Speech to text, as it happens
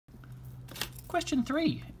Question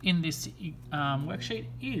 3 in this worksheet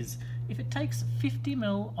is, if it takes 50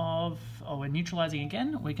 ml of, we're neutralizing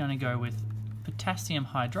again, we're going to go with potassium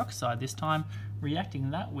hydroxide this time, reacting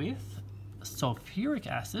that with sulfuric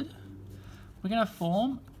acid. We're going to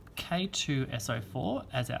form K2SO4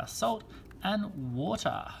 as our salt and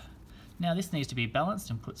water. Now this needs to be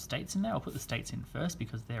balanced and put states in there. I'll put the states in first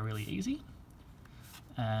because they're really easy.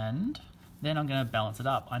 And then I'm going to balance it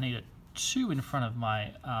up. I need a 2 in front of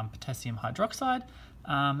my potassium hydroxide.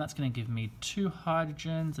 That's going to give me 2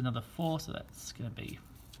 hydrogens, another 4, so that's going to be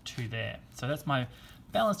 2 there. So that's my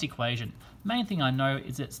balanced equation. Main thing I know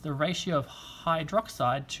is it's the ratio of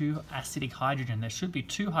hydroxide to acidic hydrogen. There should be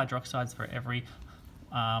 2 hydroxides for every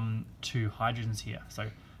 2 hydrogens here. So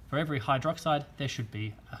for every hydroxide, there should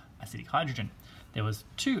be an acidic hydrogen. There was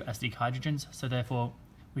 2 acidic hydrogens, so therefore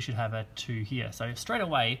we should have a 2 here. So straight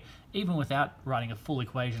away, even without writing a full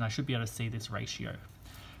equation, I should be able to see this ratio.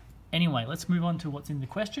 Anyway, let's move on to what's in the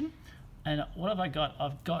question. And what have I got?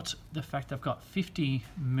 I've got the fact that I've got 50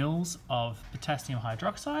 mils of potassium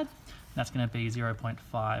hydroxide. That's going to be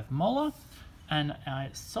 0.5 molar. And our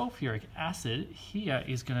sulfuric acid here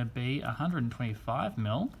is going to be 125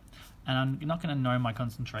 mil. And I'm not going to know my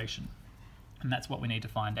concentration. And that's what we need to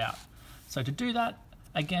find out. So to do that,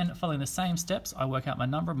 again, following the same steps, I work out my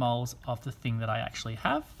number of moles of the thing that I actually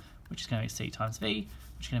have, which is going to be C times V,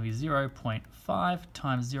 which is going to be 0.5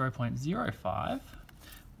 times 0.05,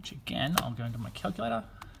 which again, I'll go into my calculator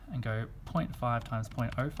and go 0.5 times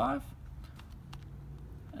 0.05.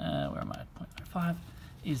 Where am I? 0.05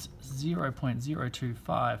 is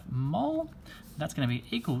 0.025 mole. That's going to be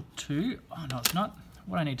equal to, oh no, it's not.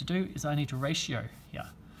 What I need to do is I need to ratio here.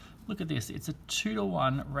 Look at this, it's a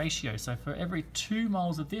 2-to-1 ratio. So for every 2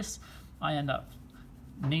 moles of this, I end up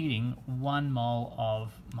needing 1 mole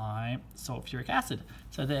of my sulfuric acid.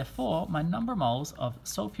 So therefore, my number of moles of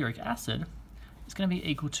sulfuric acid is going to be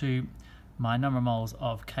equal to my number of moles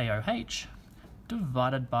of KOH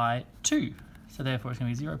divided by 2. So therefore, it's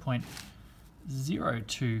going to be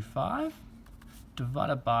 0.025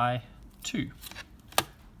 divided by 2.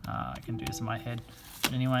 I can do this in my head.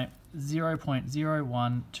 But anyway,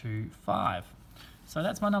 0.0125. So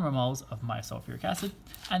that's my number of moles of my sulfuric acid.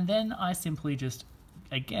 And then I simply just,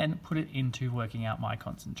 again, put it into working out my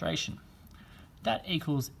concentration. That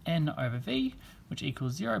equals N over V, which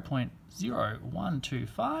equals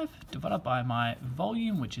 0.0125 divided by my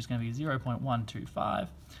volume, which is going to be 0.125.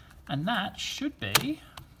 And that should be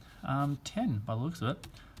 10 by the looks of it.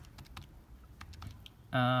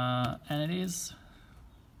 And it is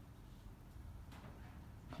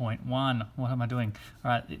 0.1. What am I doing? All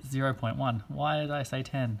right, it's 0.1. Why did I say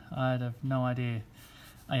 10? I have no idea.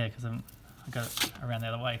 Oh yeah, because I got it around the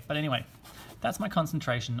other way. But anyway, that's my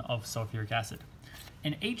concentration of sulfuric acid.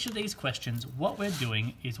 In each of these questions, what we're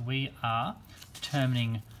doing is we are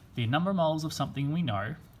determining the number of moles of something we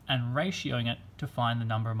know and ratioing it to find the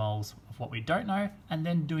number of moles of what we don't know, and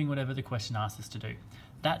then doing whatever the question asks us to do.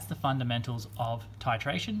 That's the fundamentals of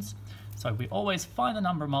titrations. So we always find the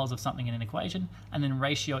number of moles of something in an equation and then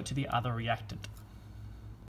ratio it to the other reactant.